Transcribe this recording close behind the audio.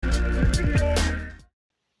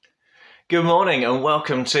Good morning and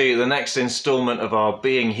welcome to the next instalment of our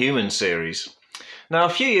Being Human series. Now, a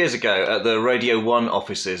few years ago at the Radio 1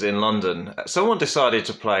 offices in London, someone decided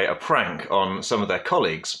to play a prank on some of their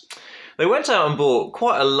colleagues. They went out and bought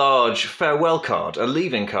quite a large farewell card, a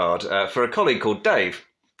leaving card, for a colleague called Dave.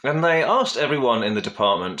 And they asked everyone in the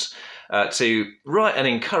department to write an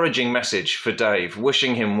encouraging message for Dave,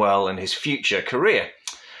 wishing him well in his future career.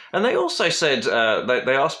 And they also said,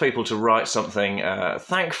 they asked people to write something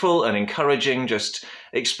thankful and encouraging, just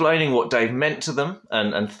explaining what Dave meant to them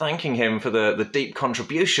and thanking him for the deep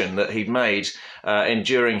contribution that he'd made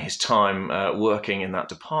during his time working in that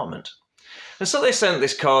department. And so they sent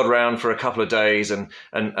this card round for a couple of days and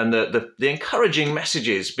the encouraging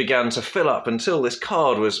messages began to fill up until this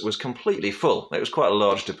card was completely full. It was quite a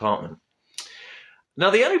large department. Now,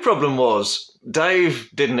 the only problem was Dave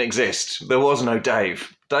didn't exist. There was no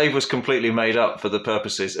Dave. Dave was completely made up for the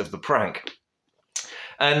purposes of the prank.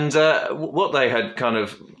 And what they had kind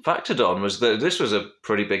of factored on was that this was a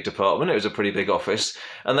pretty big department, it was a pretty big office,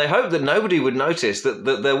 and they hoped that nobody would notice that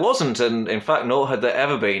there wasn't, and in fact, nor had there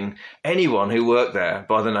ever been, anyone who worked there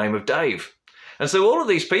by the name of Dave. And so all of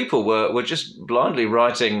these people were just blindly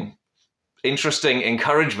writing interesting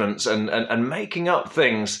encouragements and making up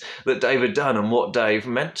things that Dave had done and what Dave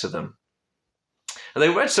meant to them. And they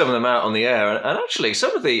read some of them out on the air, and actually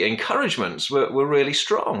some of the encouragements were really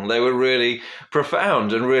strong. They were really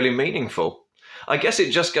profound and really meaningful. I guess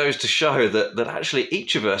it just goes to show that actually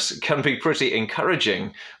each of us can be pretty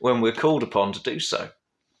encouraging when we're called upon to do so.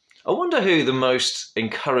 I wonder who the most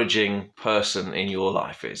encouraging person in your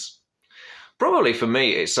life is. Probably for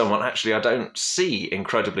me, it's someone actually I don't see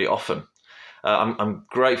incredibly often. I'm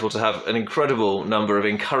grateful to have an incredible number of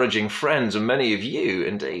encouraging friends, and many of you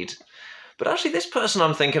indeed. But actually, this person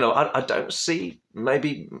I'm thinking of, I don't see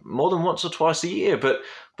maybe more than once or twice a year. But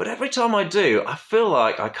every time I do, I feel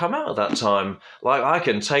like I come out of that time like I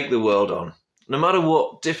can take the world on. No matter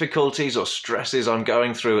what difficulties or stresses I'm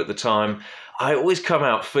going through at the time, I always come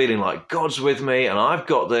out feeling like God's with me and I've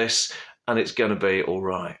got this and it's going to be all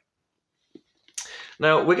right.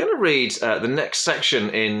 Now, we're going to read the next section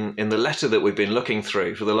in the letter that we've been looking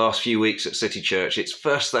through for the last few weeks at City Church. It's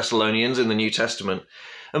 1 Thessalonians in the New Testament.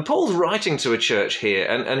 And Paul's writing to a church here,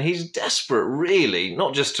 and he's desperate, really,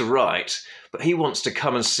 not just to write, but he wants to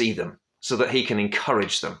come and see them so that he can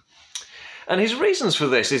encourage them. And his reasons for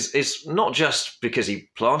this is not just because he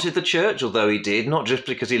planted the church, although he did, not just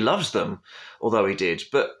because he loves them, although he did,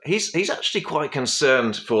 but he's actually quite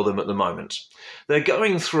concerned for them at the moment. They're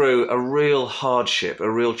going through a real hardship, a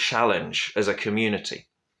real challenge as a community.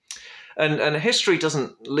 And history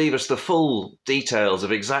doesn't leave us the full details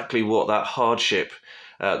of exactly what that hardship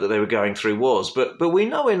that they were going through was, but we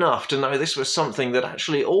know enough to know this was something that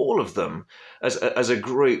actually all of them as a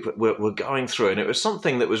group were going through, and it was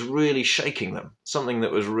something that was really shaking them, something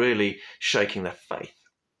that was really shaking their faith.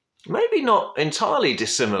 Maybe not entirely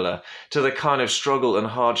dissimilar to the kind of struggle and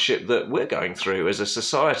hardship that we're going through as a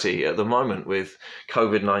society at the moment with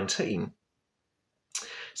COVID-19.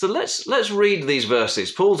 So let's read these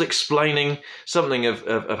verses. Paul's explaining something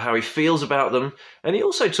of how he feels about them, and he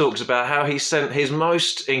also talks about how he sent his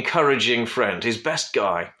most encouraging friend, his best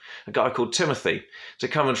guy, a guy called Timothy, to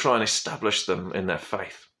come and try and establish them in their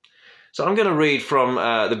faith. So I'm going to read from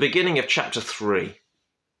the beginning of chapter 3.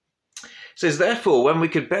 It says, "Therefore, when we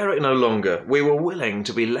could bear it no longer, we were willing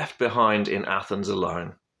to be left behind in Athens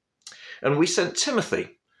alone. And we sent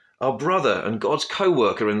Timothy, our brother and God's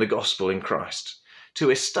co-worker in the gospel in Christ, to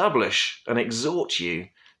establish and exhort you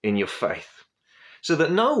in your faith, so that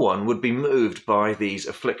no one would be moved by these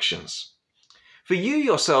afflictions. For you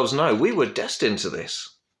yourselves know we were destined to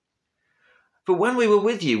this. For when we were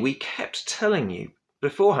with you, we kept telling you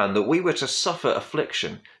beforehand that we were to suffer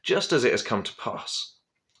affliction, just as it has come to pass,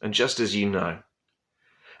 and just as you know.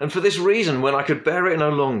 And for this reason, when I could bear it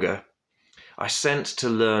no longer, I sent to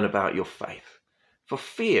learn about your faith, for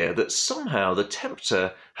fear that somehow the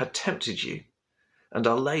tempter had tempted you, and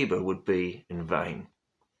our labour would be in vain."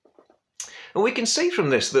 And we can see from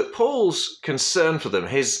this that Paul's concern for them,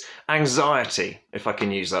 his anxiety, if I can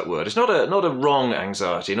use that word, it's not a wrong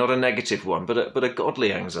anxiety, not a negative one, but a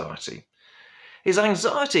godly anxiety. His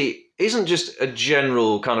anxiety isn't just a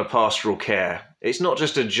general kind of pastoral care. It's not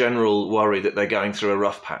just a general worry that they're going through a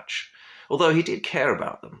rough patch, although he did care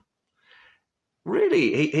about them.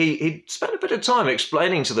 Really, he spent a bit of time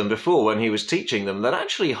explaining to them before when he was teaching them that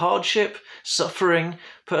actually hardship, suffering,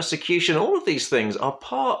 persecution, all of these things are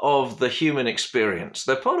part of the human experience.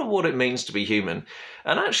 They're part of what it means to be human.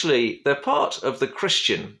 And actually, they're part of the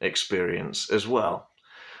Christian experience as well.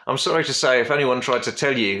 I'm sorry to say, if anyone tried to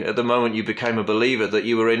tell you at the moment you became a believer that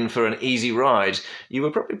you were in for an easy ride, you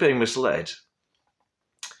were probably being misled.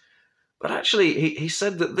 But actually, he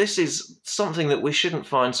said that this is something that we shouldn't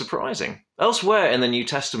find surprising. Elsewhere in the New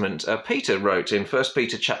Testament, Peter wrote in 1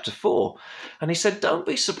 Peter chapter 4, and he said, don't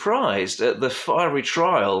be surprised at the fiery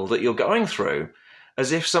trial that you're going through,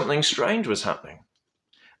 as if something strange was happening.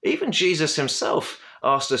 Even Jesus himself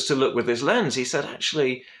asked us to look with this lens. He said,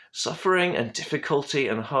 actually, suffering and difficulty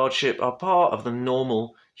and hardship are part of the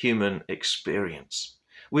normal human experience.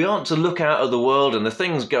 We aren't to look out at the world and the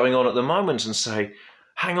things going on at the moment and say,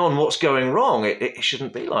 hang on, what's going wrong? It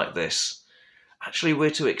shouldn't be like this. Actually,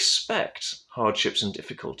 we're to expect hardships and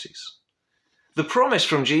difficulties. The promise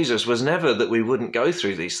from Jesus was never that we wouldn't go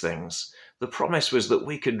through these things. The promise was that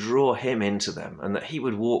we could draw him into them and that he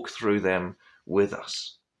would walk through them with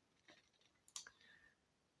us.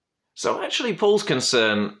 So actually, Paul's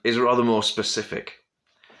concern is rather more specific.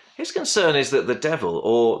 His concern is that the devil,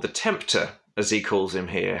 or the tempter, as he calls him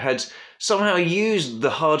here, had somehow used the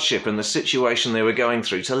hardship and the situation they were going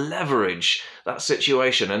through to leverage that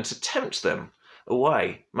situation and to tempt them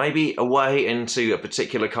away, maybe away into a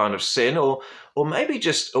particular kind of sin, or maybe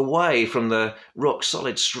just away from the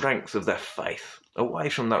rock-solid strength of their faith, away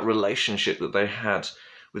from that relationship that they had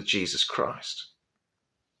with Jesus Christ.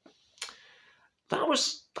 That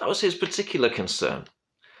was his particular concern.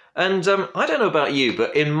 And I don't know about you,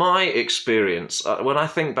 but in my experience, when I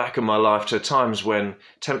think back in my life to times when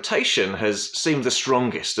temptation has seemed the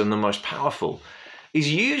strongest and the most powerful, it's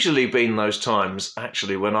usually been those times,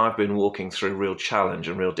 actually, when I've been walking through real challenge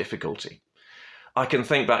and real difficulty. I can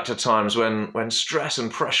think back to times when stress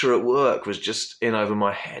and pressure at work was just in over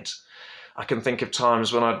my head. I can think of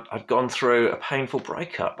times when I'd gone through a painful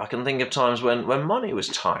breakup. I can think of times when money was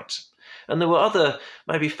tight. And there were other,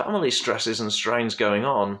 maybe family stresses and strains going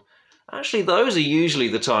on. Actually, those are usually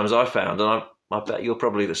the times I found, and I bet you're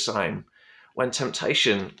probably the same, when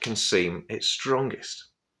temptation can seem its strongest.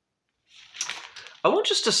 I want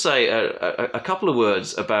just to say a couple of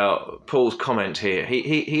words about Paul's comment here.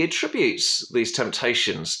 He attributes these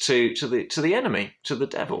temptations to the enemy, to the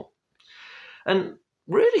devil. And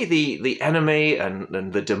really the enemy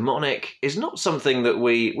and the demonic is not something that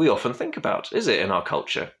we often think about, is it, in our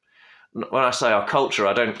culture? When I say our culture,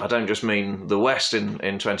 I don't just mean the West in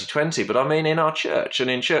 2020, but I mean in our church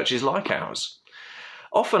and in churches like ours.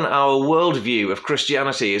 Often our worldview of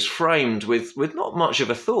Christianity is framed with not much of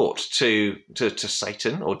a thought to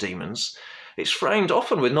Satan or demons. It's framed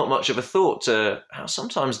often with not much of a thought to how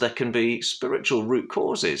sometimes there can be spiritual root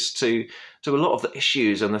causes to a lot of the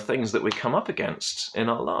issues and the things that we come up against in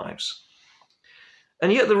our lives.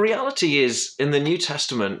 And yet the reality is, in the New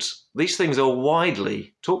Testament, these things are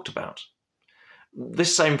widely talked about.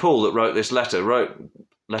 This same Paul that wrote this letter wrote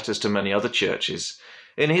letters to many other churches.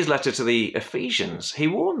 In his letter to the Ephesians, he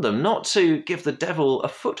warned them not to give the devil a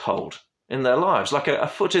foothold in their lives, like a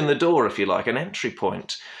foot in the door, if you like, an entry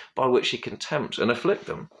point by which he can tempt and afflict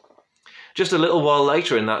them. Just a little while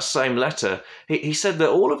later in that same letter, he said that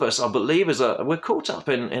all of us, our believers, we're caught up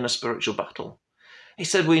in a spiritual battle. He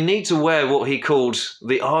said we need to wear what he called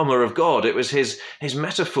the armour of God. It was his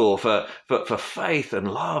metaphor for faith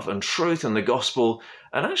and love and truth and the gospel.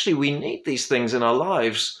 And actually we need these things in our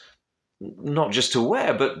lives, not just to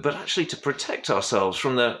wear, but actually to protect ourselves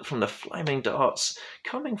from the flaming darts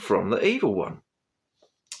coming from the evil one.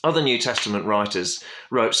 Other New Testament writers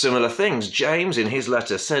wrote similar things. James, in his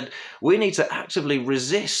letter, said we need to actively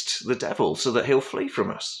resist the devil so that he'll flee from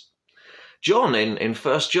us. John, in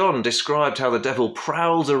 1 John, described how the devil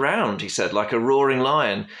prowls around, he said, like a roaring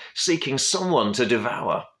lion, seeking someone to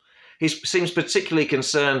devour. He seems particularly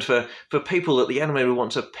concerned for people that the enemy will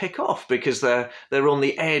want to pick off because they're on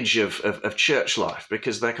the edge of church life,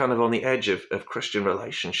 because they're kind of on the edge of Christian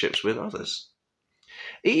relationships with others.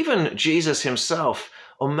 Even Jesus himself,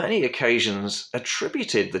 on many occasions,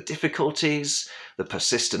 attributed the difficulties, the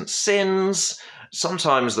persistent sins,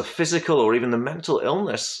 sometimes the physical or even the mental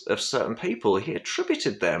illness of certain people, he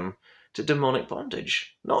attributed them to demonic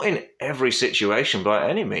bondage. Not in every situation by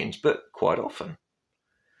any means, but quite often.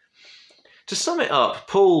 To sum it up,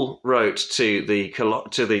 Paul wrote to the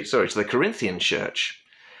Corinthian church,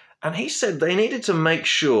 and he said they needed to make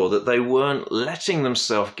sure that they weren't letting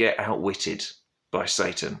themselves get outwitted by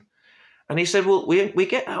Satan. And he said, well, we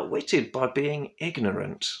get outwitted by being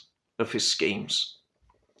ignorant of his schemes.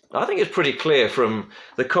 I think it's pretty clear from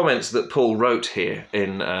the comments that Paul wrote here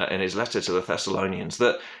in his letter to the Thessalonians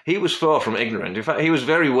that he was far from ignorant. In fact, he was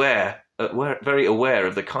very aware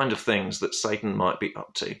of the kind of things that Satan might be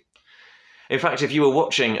up to. In fact, if you were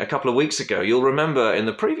watching a couple of weeks ago, you'll remember in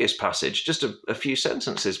the previous passage, just a few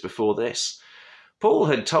sentences before this, Paul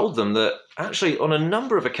had told them that actually on a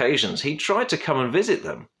number of occasions he'd tried to come and visit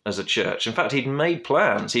them as a church. In fact, he'd made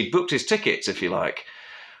plans, he'd booked his tickets, if you like.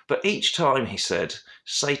 But each time, he said,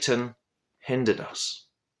 Satan hindered us.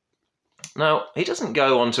 Now, he doesn't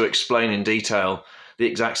go on to explain in detail the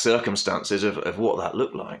exact circumstances of what that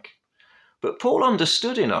looked like. But Paul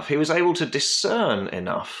understood enough, he was able to discern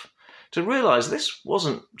enough to realize this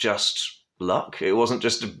wasn't just luck, it wasn't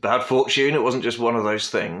just bad fortune, it wasn't just one of those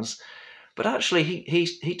things. But actually,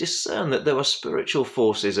 he discerned that there were spiritual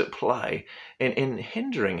forces at play in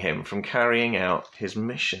hindering him from carrying out his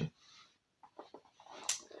mission.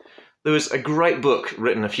 There was a great book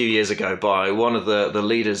written a few years ago by one of the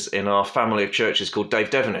leaders in our family of churches called Dave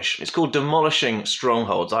Devenish. It's called Demolishing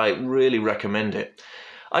Strongholds. I really recommend it.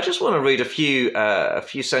 I just want to read a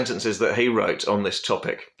few sentences that he wrote on this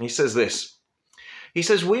topic. He says this. He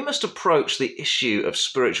says, "We must approach the issue of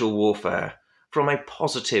spiritual warfare from a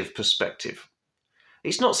positive perspective.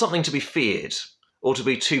 It's not something to be feared or to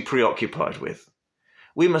be too preoccupied with.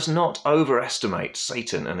 We must not overestimate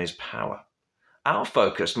Satan and his power. Our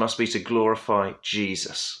focus must be to glorify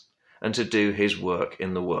Jesus and to do his work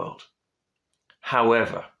in the world.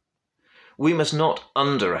 However, we must not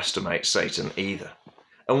underestimate Satan either.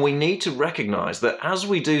 And we need to recognize that as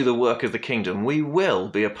we do the work of the kingdom, we will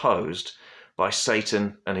be opposed by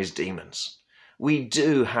Satan and his demons. We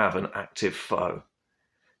do have an active foe.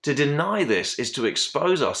 To deny this is to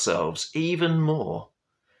expose ourselves even more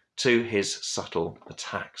to his subtle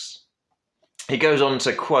attacks." He goes on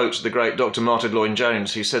to quote the great Dr. Martyn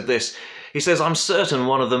Lloyd-Jones, who said this. He says, "I'm certain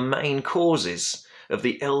one of the main causes of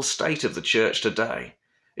the ill state of the church today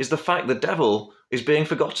is the fact the devil is being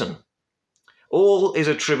forgotten. All is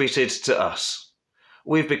attributed to us.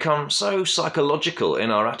 We've become so psychological in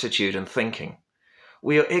our attitude and thinking.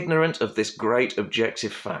 We are ignorant of this great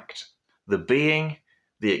objective fact, the being,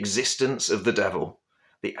 the existence of the devil,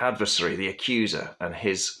 the adversary, the accuser, and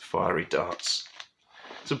his fiery darts."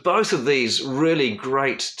 So both of these really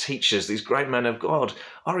great teachers, these great men of God,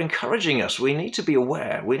 are encouraging us. We need to be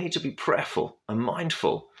aware, we need to be prayerful and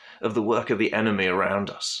mindful of the work of the enemy around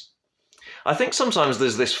us. I think sometimes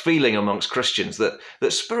there's this feeling amongst Christians that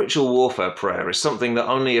spiritual warfare prayer is something that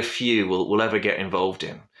only a few will ever get involved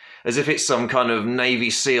in, as if it's some kind of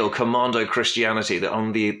Navy SEAL commando Christianity that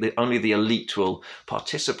only the elite will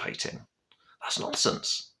participate in. That's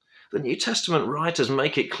nonsense. The New Testament writers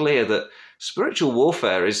make it clear that spiritual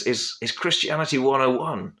warfare is Christianity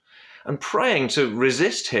 101, and praying to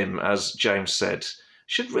resist him, as James said,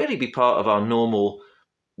 should really be part of our normal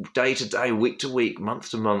day-to-day, week-to-week,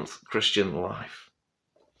 month-to-month Christian life.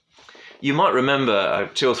 You might remember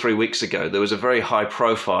 2 or 3 weeks ago, there was a very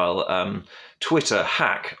high-profile Twitter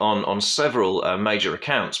hack on several major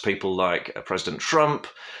accounts. People like President Trump,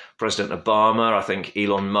 President Obama, I think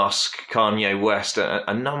Elon Musk, Kanye West,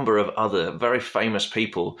 a number of other very famous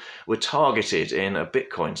people were targeted in a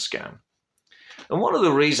Bitcoin scam. And one of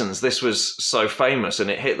the reasons this was so famous and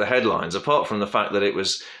it hit the headlines, apart from the fact that it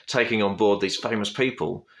was taking on board these famous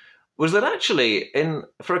people, was that actually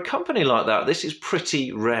for a company like that, this is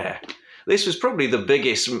pretty rare. This was probably the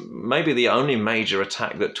biggest, maybe the only major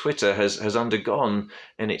attack that Twitter has undergone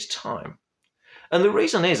in its time. And the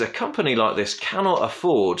reason is a company like this cannot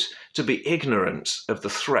afford to be ignorant of the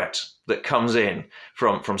threat that comes in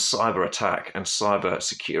from cyber attack and cyber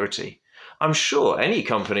security. I'm sure any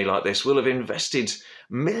company like this will have invested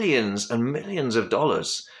millions and millions of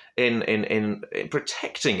dollars in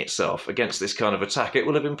protecting itself against this kind of attack. It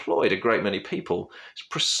will have employed a great many people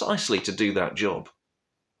precisely to do that job.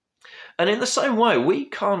 And in the same way, we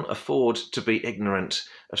can't afford to be ignorant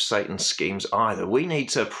of Satan's schemes either. We need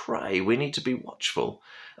to pray, we need to be watchful,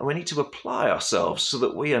 and we need to apply ourselves so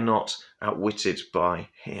that we are not outwitted by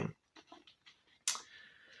him.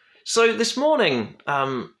 So this morning,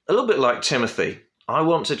 a little bit like Timothy, I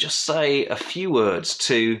want to just say a few words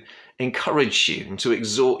to encourage you and to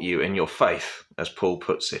exhort you in your faith, as Paul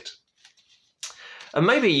puts it. And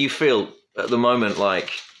maybe you feel at the moment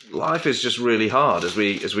like life is just really hard as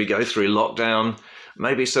we go through lockdown.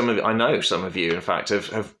 Maybe I know some of you, in fact,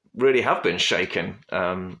 have been shaken,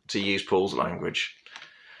 to use Paul's language.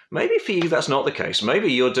 Maybe for you that's not the case.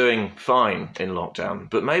 Maybe you're doing fine in lockdown,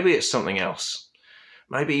 but maybe it's something else.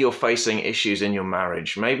 Maybe you're facing issues in your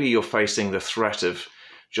marriage. Maybe you're facing the threat of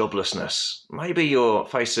joblessness. Maybe you're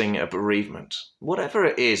facing a bereavement. Whatever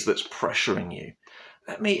it is that's pressuring you,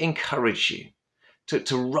 let me encourage you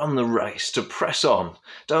to run the race, to press on.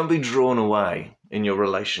 Don't be drawn away in your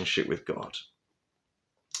relationship with God.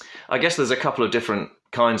 I guess there's a couple of different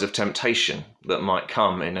kinds of temptation that might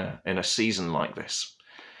come in a season like this.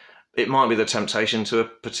 It might be the temptation to a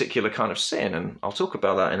particular kind of sin, and I'll talk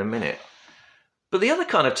about that in a minute. But the other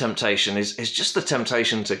kind of temptation is just the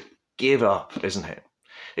temptation to give up, isn't it?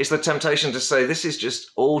 It's the temptation to say, this is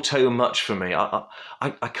just all too much for me.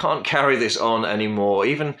 I can't carry this on anymore.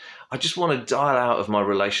 Even I just want to dial out of my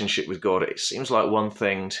relationship with God. It seems like one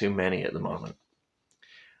thing too many at the moment.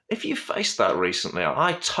 If you faced that recently,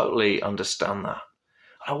 I totally understand that.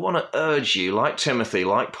 I want to urge you, like Timothy,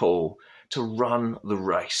 like Paul, to run the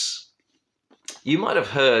race. You might have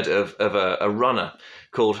heard of a runner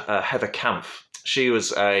called Heather Kampf. She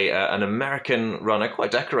was an American runner,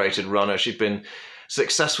 quite decorated runner. She'd been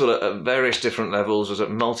successful at various different levels, was a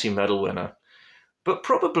multi-medal winner. But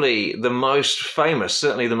probably the most famous,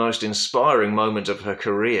 certainly the most inspiring moment of her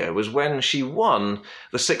career was when she won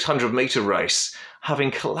the 600-meter race,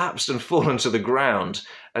 having collapsed and fallen to the ground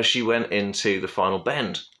as she went into the final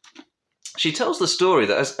bend. She tells the story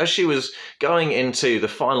that as she was going into the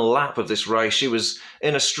final lap of this race, she was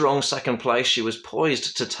in a strong second place. She was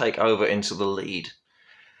poised to take over into the lead.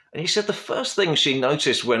 And he said the first thing she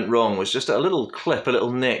noticed went wrong was just a little clip, a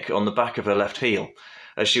little nick on the back of her left heel,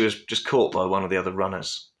 as she was just caught by one of the other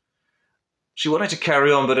runners. She wanted to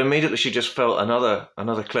carry on, but immediately she just felt another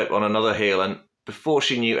clip on another heel, and before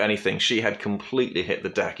she knew anything, she had completely hit the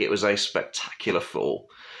deck. It was a spectacular fall.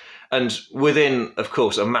 And within, of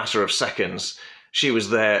course, a matter of seconds, she was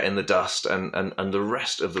there in the dust, and the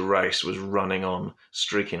rest of the race was running on,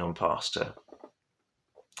 streaking on past her.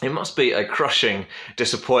 It must be a crushing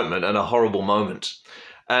disappointment and a horrible moment.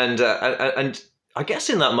 And I guess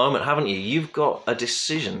in that moment, haven't you? You've got a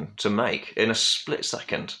decision to make in a split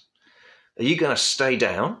second. Are you going to stay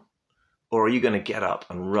down, or are you going to get up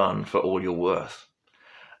and run for all you're worth?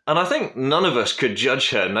 And I think none of us could judge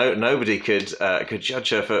her. Nobody could judge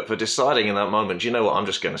her for deciding in that moment, you know what, I'm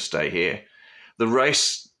just going to stay here. The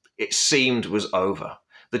race, it seemed, was over.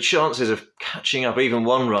 The chances of catching up even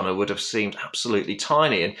one runner would have seemed absolutely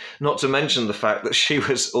tiny, and not to mention the fact that she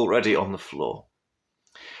was already on the floor.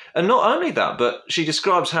 And not only that, but she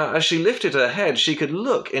describes how as she lifted her head, she could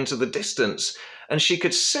look into the distance and she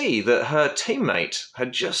could see that her teammate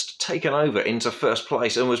had just taken over into first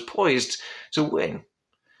place and was poised to win.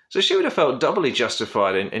 So she would have felt doubly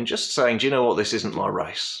justified in just saying, do you know what, this isn't my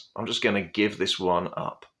race. I'm just going to give this one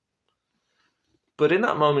up. But in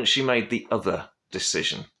that moment, she made the other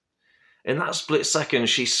decision. In that split second,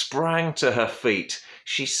 she sprang to her feet,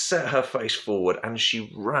 she set her face forward, and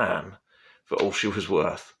she ran for all she was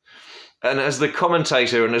worth. And as the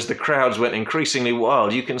commentator and as the crowds went increasingly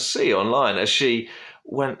wild, you can see online as she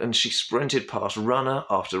went and she sprinted past runner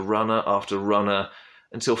after runner after runner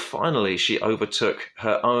until finally she overtook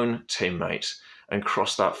her own teammate and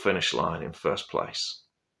crossed that finish line in first place.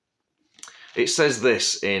 It says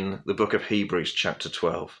this in the book of Hebrews chapter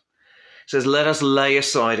 12. It says, let us lay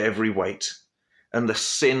aside every weight and the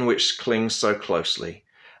sin which clings so closely,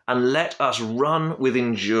 and let us run with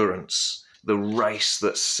endurance the race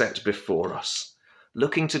that's set before us,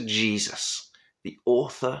 looking to Jesus, the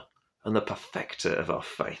author and the perfecter of our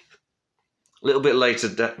faith. A little bit later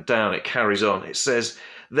down, it carries on. It says,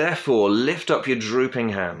 therefore, lift up your drooping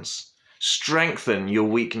hands, strengthen your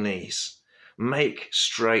weak knees, make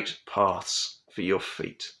straight paths for your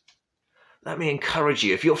feet. Let me encourage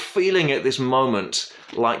you, if you're feeling at this moment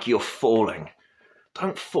like you're falling,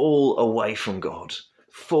 don't fall away from God.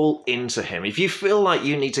 Fall into him. If you feel like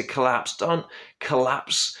you need to collapse, don't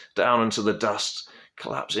collapse down into the dust.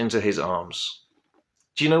 Collapse into his arms.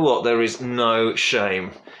 Do you know what? There is no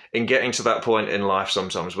shame in getting to that point in life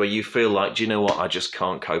sometimes where you feel like, do you know what? I just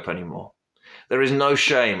can't cope anymore. There is no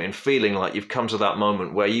shame in feeling like you've come to that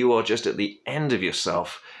moment where you are just at the end of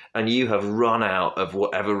yourself and you have run out of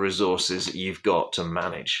whatever resources you've got to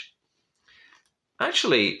manage.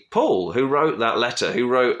 Actually, Paul, who wrote that letter, who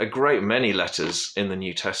wrote a great many letters in the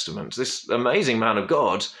New Testament, this amazing man of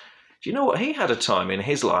God, do you know what? He had a time in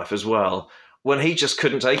his life as well when he just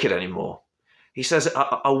couldn't take it anymore. He says,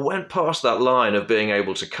 I went past that line of being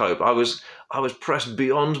able to cope. I was pressed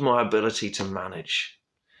beyond my ability to manage.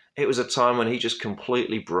 It was a time when he just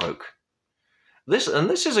completely broke. This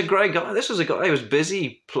is a great guy. This was a guy who was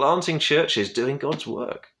busy planting churches, doing God's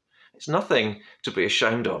work. It's nothing to be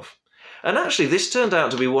ashamed of. And actually, this turned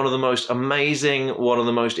out to be one of the most amazing, one of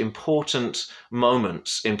the most important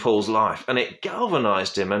moments in Paul's life. And it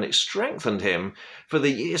galvanized him and it strengthened him for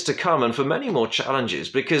the years to come and for many more challenges.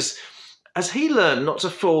 Because as he learned not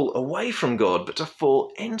to fall away from God, but to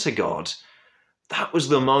fall into God, that was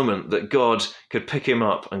the moment that God could pick him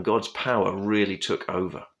up and God's power really took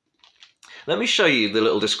over. Let me show you the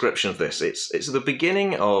little description of this. It's at the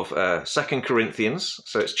beginning of 2 Corinthians,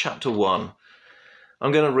 so it's chapter 1.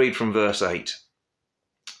 I'm going to read from verse 8.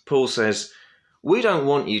 Paul says, we don't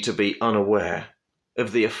want you to be unaware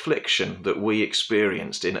of the affliction that we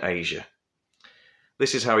experienced in Asia.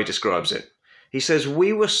 This is how he describes it. He says,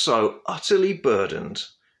 "We were so utterly burdened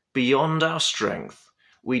beyond our strength,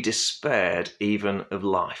 we despaired even of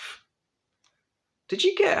life." Did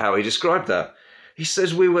you get how he described that? He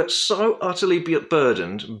says we were so utterly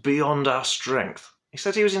burdened beyond our strength. He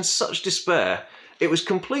said he was in such despair, it was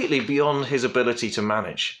completely beyond his ability to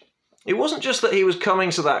manage. It wasn't just that he was coming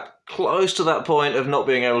to that close to that point of not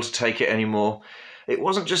being able to take it anymore. It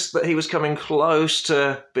wasn't just that he was coming close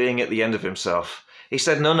to being at the end of himself. He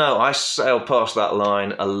said, no, I sailed past that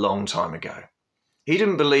line a long time ago. He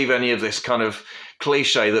didn't believe any of this kind of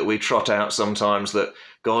cliche that we trot out sometimes, that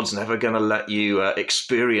God's never going to let you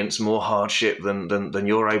experience more hardship than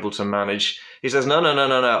you're able to manage. He says, no,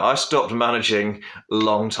 I stopped managing a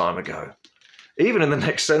long time ago. Even in the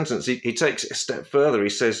next sentence, he takes it a step further. He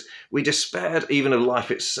says, we despaired even of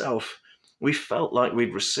life itself. We felt like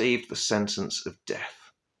we'd received the sentence of death.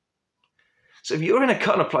 So if you're in a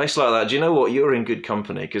kind of place like that, do you know what? You're in good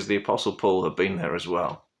company, because the Apostle Paul had been there as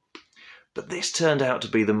well. But this turned out to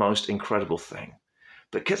be the most incredible thing,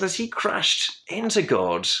 because as he crashed into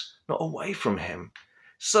God, not away from him,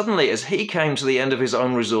 suddenly as he came to the end of his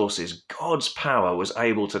own resources, God's power was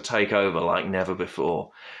able to take over like never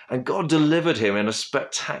before. And God delivered him in a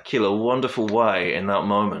spectacular, wonderful way in that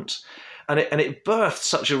moment. And it birthed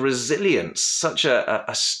such a resilience, such a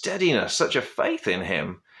steadiness, such a faith in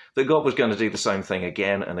him that God was going to do the same thing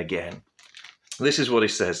again and again. This is what he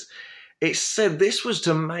says. It said this was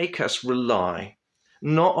to make us rely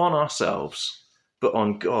not on ourselves, but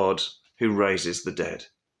on God who raises the dead.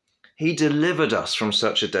 He delivered us from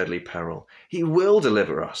such a deadly peril. He will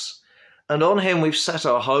deliver us. And on him we've set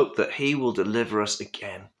our hope that he will deliver us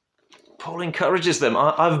again. Paul encourages them.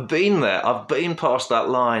 I've been there. I've been past that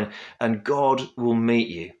line, and God will meet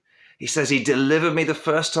you. He says he delivered me the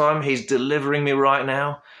first time. He's delivering me right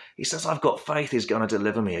now. He says I've got faith he's going to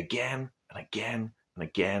deliver me again and again and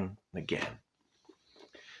again and again.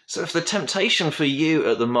 So if the temptation for you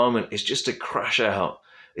at the moment is just to crash out,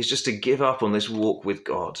 is just to give up on this walk with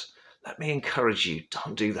God, let me encourage you,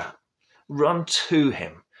 don't do that. Run to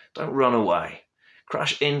him. Don't run away.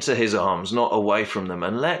 Crash into his arms, not away from them,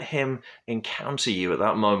 and let him encounter you at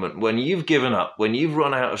that moment when you've given up, when you've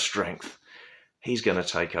run out of strength. He's going to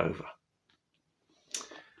take over.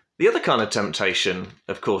 The other kind of temptation,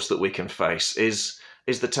 of course, that we can face is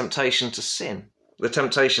the temptation to sin. The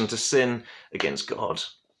temptation to sin against God.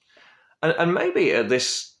 And maybe at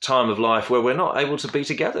this time of life where we're not able to be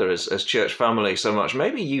together as church family so much,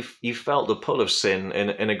 maybe you've felt the pull of sin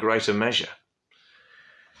in a greater measure.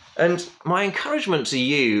 And my encouragement to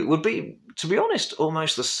you would be, to be honest,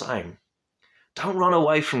 almost the same. Don't run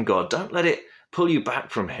away from God. Don't let it pull you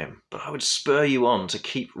back from him. But I would spur you on to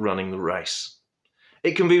keep running the race.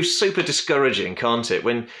 It can be super discouraging, can't it?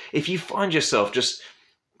 If you find yourself just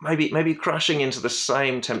maybe crashing into the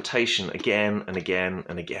same temptation again and again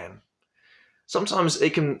and again. Sometimes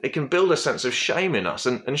it can build a sense of shame in us,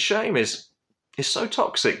 and shame is so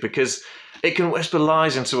toxic because it can whisper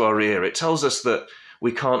lies into our ear. It tells us that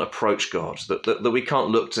we can't approach God, that we can't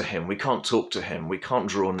look to him, we can't talk to him, we can't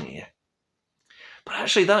draw near. But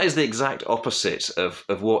actually that is the exact opposite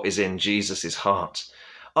of what is in Jesus' heart.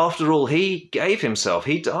 After all, he gave himself,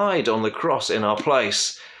 he died on the cross in our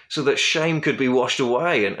place so that shame could be washed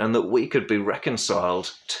away and that we could be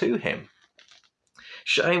reconciled to him.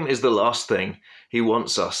 Shame is the last thing he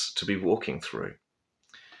wants us to be walking through.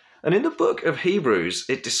 And in the book of Hebrews,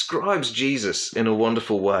 it describes Jesus in a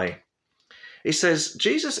wonderful way. It says,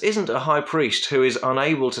 Jesus isn't a high priest who is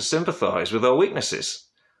unable to sympathize with our weaknesses.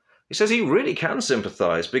 He says he really can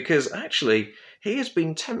sympathize because actually he has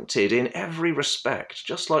been tempted in every respect,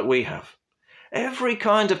 just like we have. Every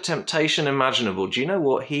kind of temptation imaginable. Do you know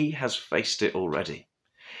what? He has faced it already.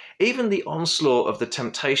 Even the onslaught of the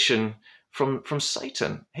temptation from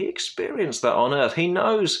Satan, he experienced that on earth. He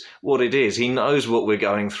knows what it is. He knows what we're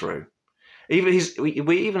going through.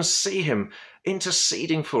 We even see him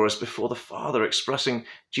interceding for us before the Father, expressing,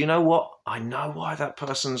 do you know what? I know why that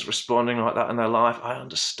person's responding like that in their life. I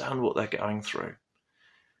understand what they're going through.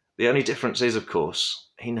 The only difference is, of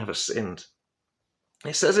course, he never sinned.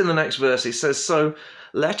 It says in the next verse, he says, so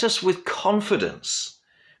let us with confidence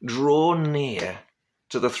draw near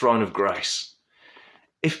to the throne of grace.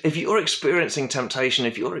 If you're experiencing temptation,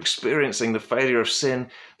 if you're experiencing the failure of sin,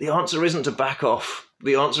 the answer isn't to back off.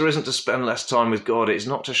 The answer isn't to spend less time with God. It's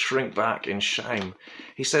not to shrink back in shame.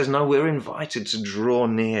 He says, no, we're invited to draw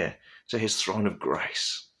near to his throne of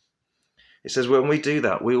grace. It says when we do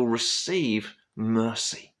that, we will receive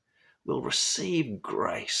mercy. We'll receive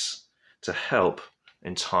grace to help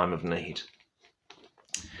in time of need.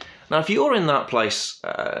 Now, if you're in that place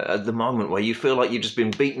at the moment where you feel like you've just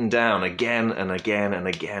been beaten down again and again and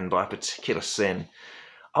again by a particular sin,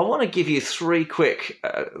 I want to give you three quick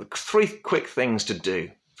things to do,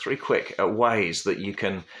 three quick ways that you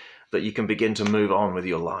can begin to move on with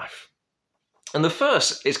your life. And the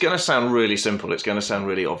first, it's going to sound really simple, it's going to sound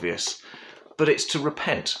really obvious, but it's to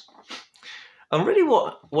repent. And really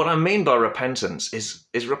what I mean by repentance is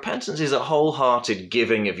repentance is a wholehearted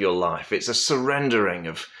giving of your life. It's a surrendering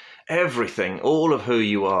of everything, all of who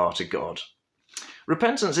you are to God.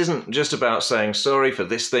 Repentance isn't just about saying sorry for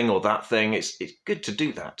this thing or that thing. It's good to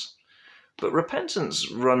do that. But repentance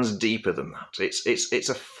runs deeper than that. It's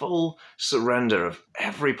a full surrender of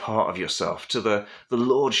every part of yourself to the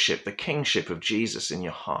lordship, the kingship of Jesus in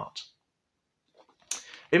your heart.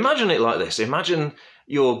 Imagine it like this. Imagine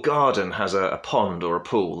your garden has a pond or a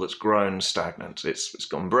pool that's grown stagnant. It's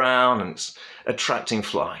gone brown and it's attracting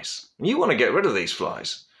flies. And you want to get rid of these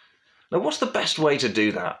flies. Now, what's the best way to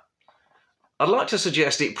do that? I'd like to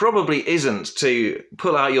suggest it probably isn't to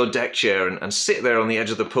pull out your deck chair and sit there on the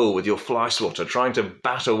edge of the pool with your fly swatter trying to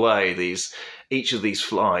bat away each of these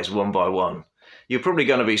flies one by one. You're probably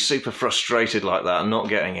going to be super frustrated like that and not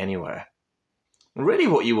getting anywhere. Really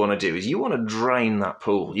what you want to do is you want to drain that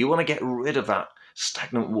pool. You want to get rid of that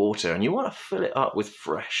stagnant water and you want to fill it up with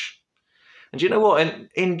fresh. And you know what?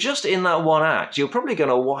 In that one act, you're probably going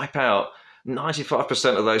to wipe out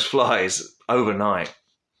 95% of those flies overnight.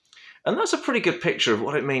 And that's a pretty good picture of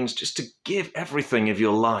what it means just to give everything of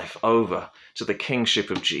your life over to the kingship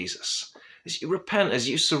of Jesus. As you repent, as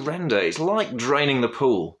you surrender, it's like draining the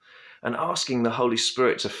pool and asking the Holy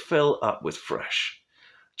Spirit to fill up with fresh.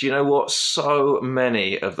 Do you know what? So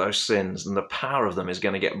many of those sins and the power of them is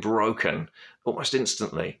going to get broken almost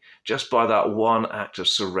instantly just by that one act of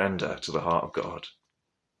surrender to the heart of God.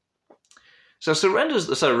 So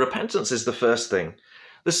repentance is the first thing.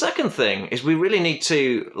 The second thing is we really need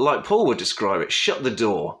to, like Paul would describe it, shut the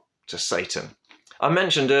door to Satan. I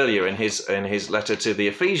mentioned earlier in his letter to the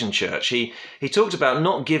Ephesian church, he talked about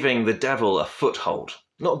not giving the devil a foothold,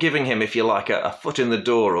 not giving him, if you like, a foot in the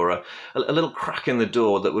door or a little crack in the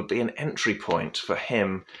door that would be an entry point for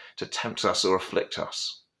him to tempt us or afflict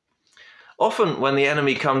us. Often when the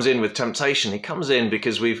enemy comes in with temptation, he comes in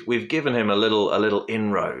because we've given him a little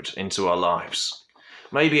inroad into our lives.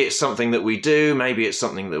 Maybe it's something that we do, maybe it's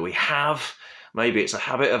something that we have, maybe it's a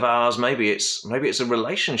habit of ours, maybe it's a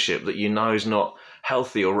relationship that you know is not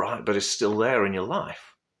healthy or right, but is still there in your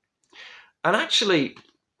life. And actually,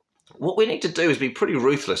 what we need to do is be pretty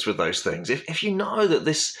ruthless with those things. If you know that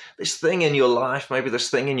this thing in your life, maybe this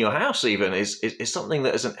thing in your house even, is something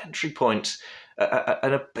that is an entry point,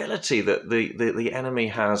 an ability that the enemy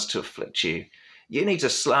has to afflict you, you need to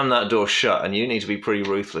slam that door shut and you need to be pretty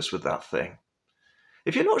ruthless with that thing.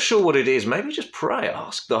 If you're not sure what it is, maybe just pray,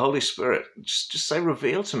 ask the Holy Spirit, just say,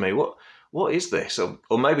 reveal to me, what is this?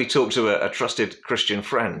 Or maybe talk to a trusted Christian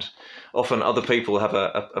friend. Often other people have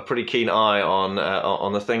a pretty keen eye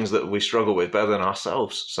on the things that we struggle with better than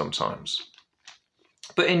ourselves sometimes.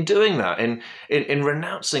 But in doing that, in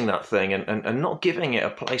renouncing that thing and not giving it a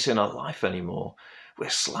place in our life anymore, we're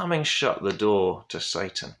slamming shut the door to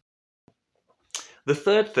Satan. The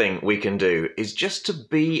third thing we can do is just to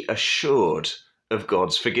be assured of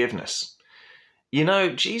God's forgiveness. You know,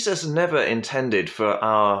 Jesus never intended for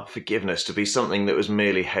our forgiveness to be something that was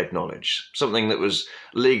merely head knowledge, something that was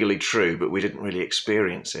legally true, but we didn't really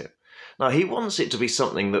experience it. Now, he wants it to be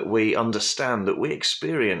something that we understand, that we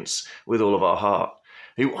experience with all of our heart.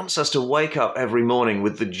 He wants us to wake up every morning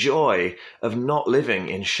with the joy of not living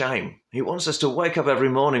in shame. He wants us to wake up every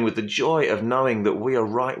morning with the joy of knowing that we are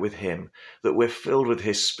right with him, that we're filled with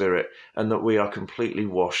his Spirit, and that we are completely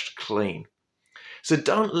washed clean. So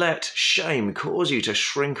don't let shame cause you to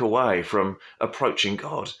shrink away from approaching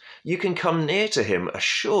God. You can come near to him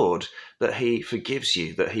assured that he forgives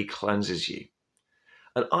you, that he cleanses you.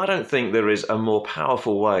 And I don't think there is a more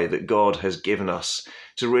powerful way that God has given us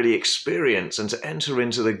to really experience and to enter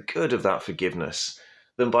into the good of that forgiveness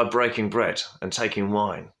than by breaking bread and taking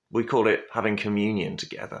wine. We call it having communion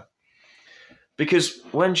together. Because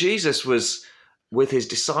when Jesus was with his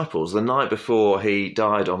disciples the night before he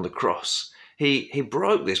died on the cross, he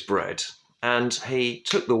broke this bread and he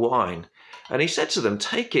took the wine and he said to them,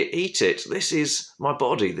 "Take it, eat it. This is my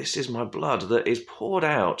body. This is my blood that is poured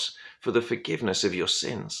out for the forgiveness of your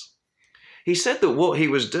sins." He said that what he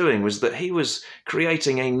was doing was that he was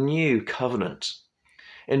creating a new covenant.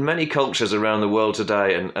 In many cultures around the world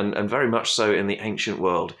today, and very much so in the ancient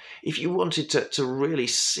world, if you wanted to really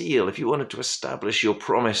seal, if you wanted to establish your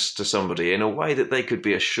promise to somebody in a way that they could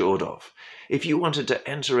be assured of, if you wanted to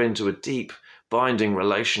enter into a deep, binding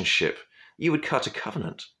relationship, you would cut a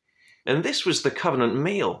covenant. And this was the covenant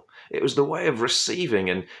meal. It was the way of receiving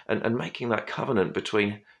and making that covenant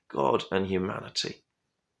between God and humanity.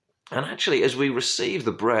 And actually, as we receive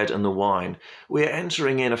the bread and the wine, we're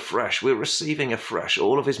entering in afresh. We're receiving afresh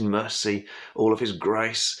all of his mercy, all of his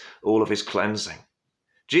grace, all of his cleansing.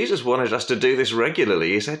 Jesus wanted us to do this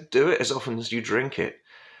regularly. He said, do it as often as you drink it,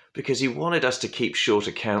 because he wanted us to keep short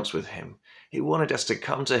accounts with him. He wanted us to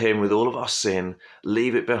come to him with all of our sin,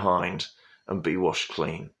 leave it behind, and be washed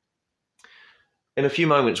clean. In a few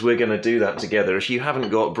moments, we're going to do that together. If you haven't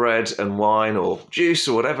got bread and wine or juice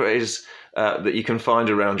or whatever it is that you can find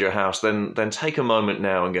around your house, then take a moment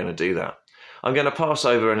now and going to do that. I'm going to pass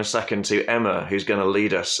over in a second to Emma, who's going to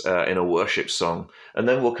lead us in a worship song, and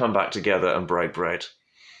then we'll come back together and break bread.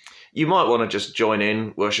 You might want to just join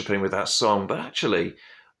in worshiping with that song, but actually,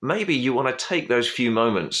 maybe you want to take those few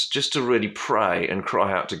moments just to really pray and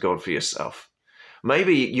cry out to God for yourself.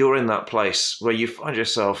 Maybe you're in that place where you find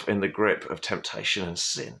yourself in the grip of temptation and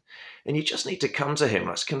sin, and you just need to come to him.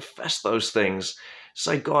 Let's confess those things.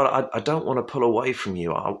 Say, God, I don't want to pull away from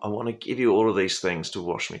you. I want to give you all of these things to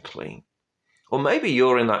wash me clean. Or maybe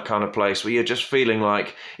you're in that kind of place where you're just feeling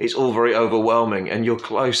like it's all very overwhelming and you're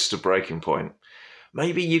close to breaking point.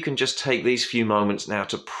 Maybe you can just take these few moments now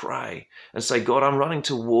to pray and say, God, I'm running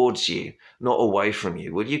towards you, not away from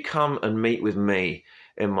you. Will you come and meet with me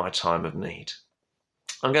in my time of need?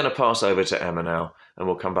 I'm going to pass over to Emma now, and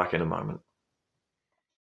we'll come back in a moment.